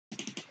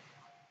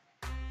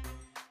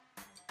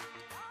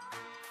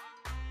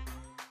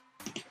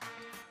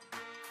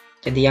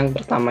Jadi yang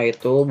pertama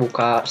itu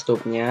buka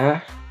stubnya,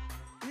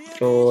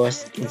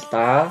 terus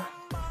install.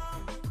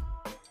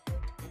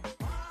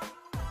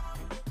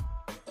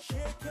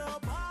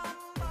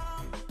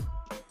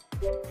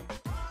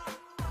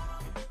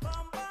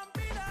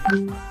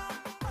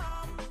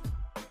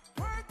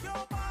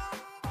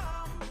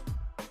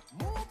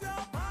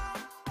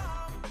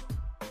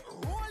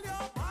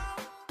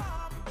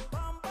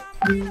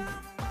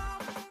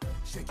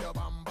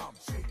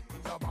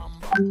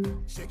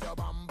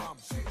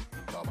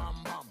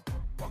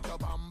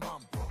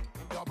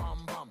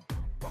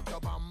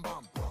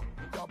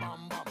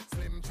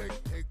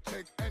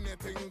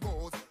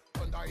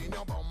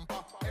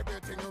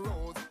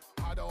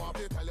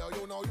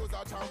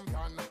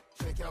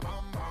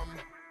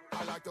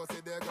 I like to see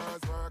the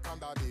girls work on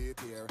the beat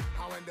here.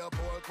 And when the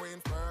pole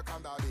queens work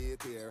on the beat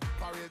here.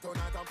 For real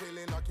tonight I'm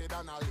feeling lucky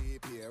than a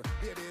leap here.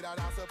 Baby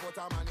that has to put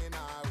a man in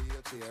a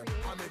wheelchair.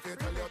 And if you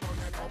tell you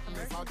turn it up,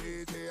 Miss a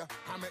DJ.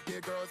 I make the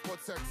girls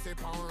put sexy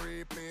on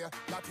replay.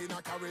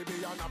 Latina,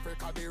 Caribbean,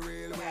 Africa the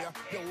real way.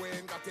 You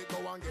ain't got it, go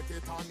and get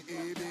it on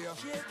eBay.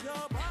 Shake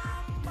your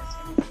bum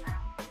bum.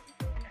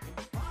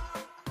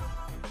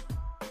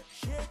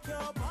 Shake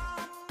your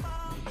bum.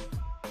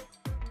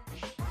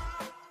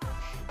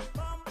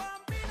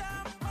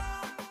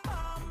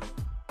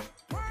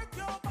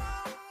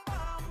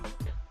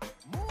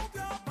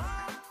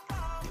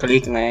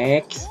 Klik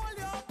next,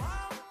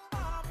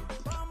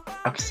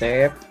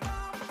 accept.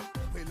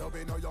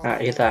 Nah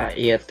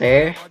iya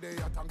teh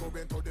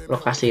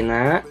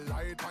lokasina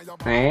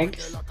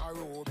next.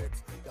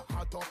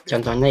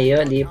 Contohnya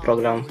ya di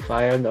program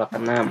file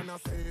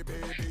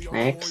 86.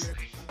 Next,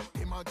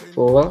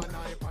 full,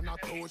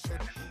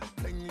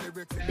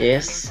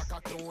 yes.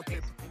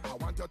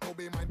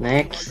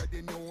 Next,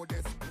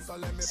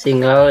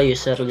 single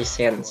user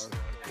license.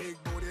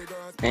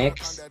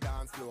 Next,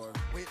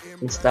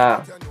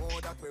 install.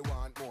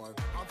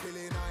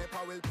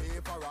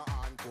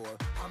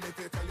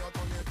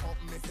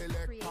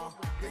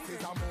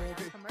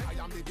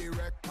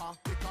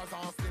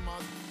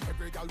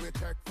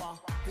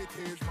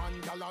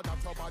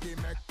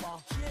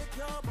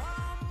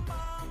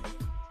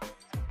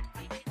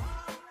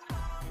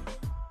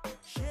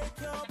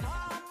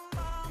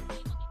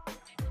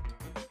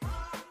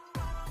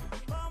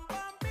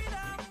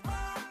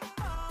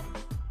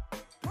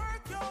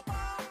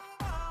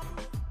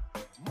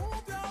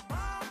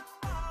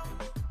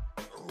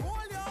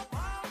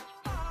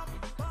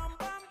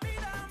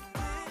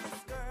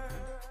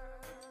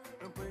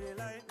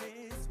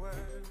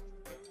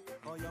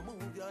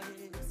 Move your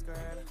hips,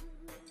 girl.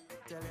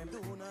 Tell them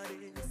do not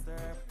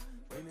disturb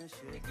when you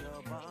shake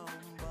your bum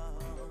bum.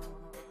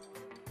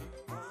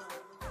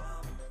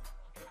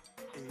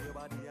 Hey, your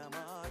body a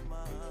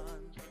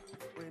madman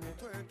when you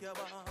twerk your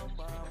bum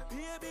bum.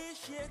 Baby,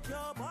 shake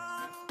your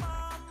bum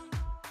bum.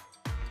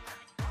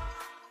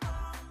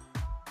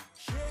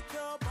 Shake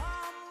your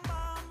bum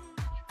bum.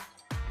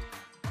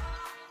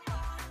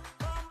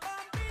 Bum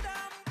bum be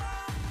dum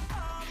bum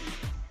bum.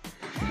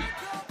 Shake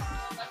your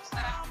bum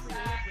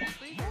bum.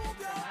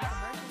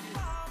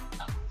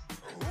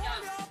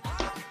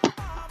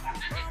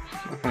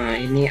 Nah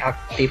ini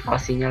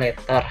aktivasinya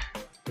letter,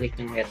 klik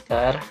yang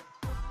letter,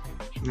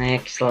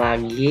 next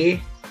lagi,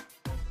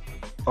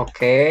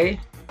 oke,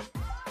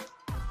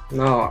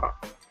 no,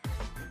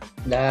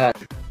 dan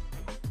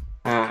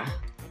nah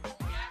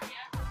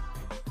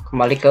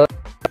kembali ke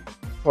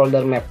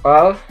folder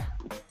Maple,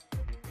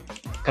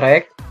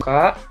 crack,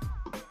 buka,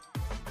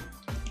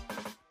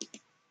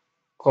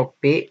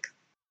 copy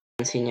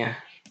isinya.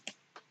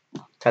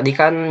 Tadi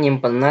kan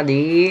nyimpennya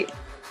di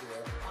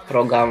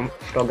program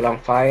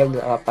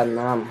file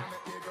 86.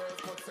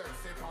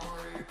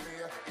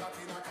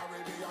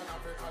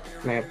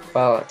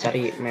 Maple,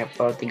 cari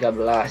Maple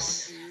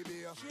 13.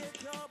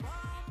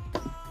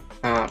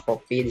 Nah,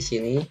 copy di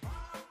sini.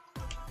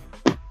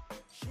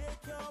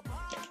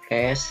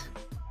 Paste.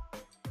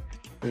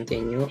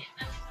 Continue.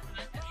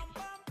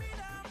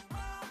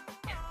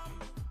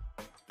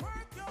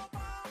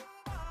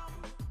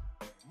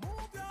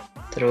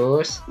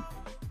 Terus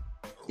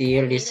di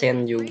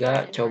listen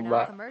juga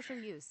coba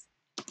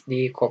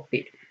di copy.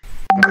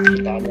 Nah,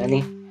 kita ada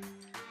nih,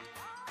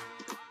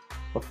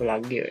 copy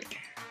lagi,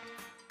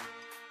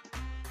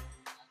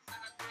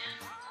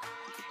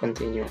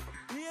 continue.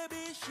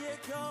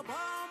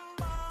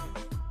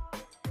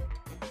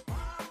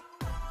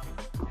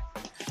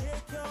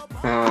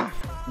 Nah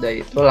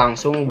dari itu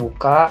langsung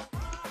buka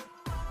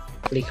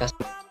aplikasi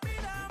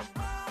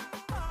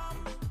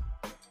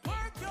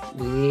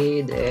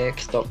di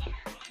desktop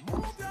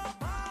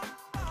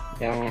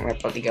yang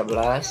Maple 13,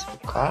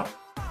 buka.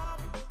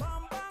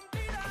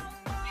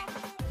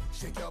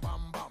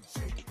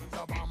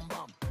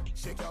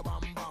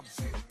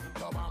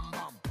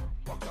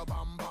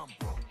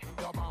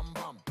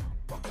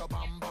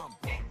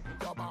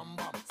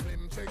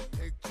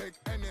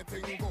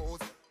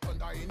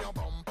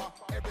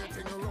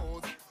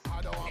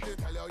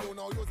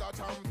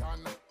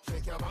 Champion,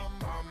 shake your bum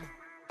bum.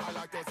 I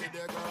like to see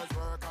the girls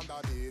work on the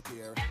date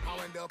here. And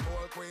when the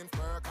pole queen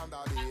work on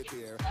the date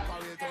here. For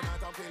real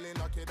tonight I'm feeling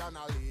lucky than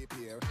a leap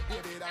year.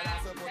 Baby that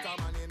has to put a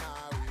man in a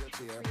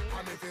wheelchair.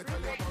 And if you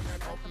tell you turn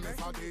it up, miss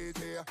a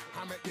DJ.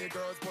 I make the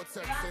girls put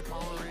sexy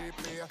on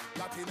replay.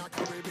 Latina,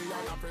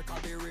 Caribbean, Africa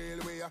the real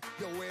way.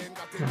 You ain't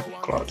got to go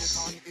and get it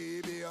on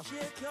eBay.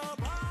 Shake your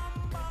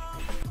bum bum.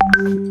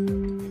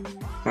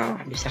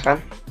 Nah, bisa kan?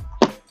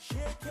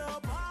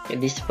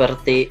 Jadi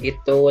seperti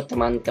itu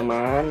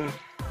teman-teman.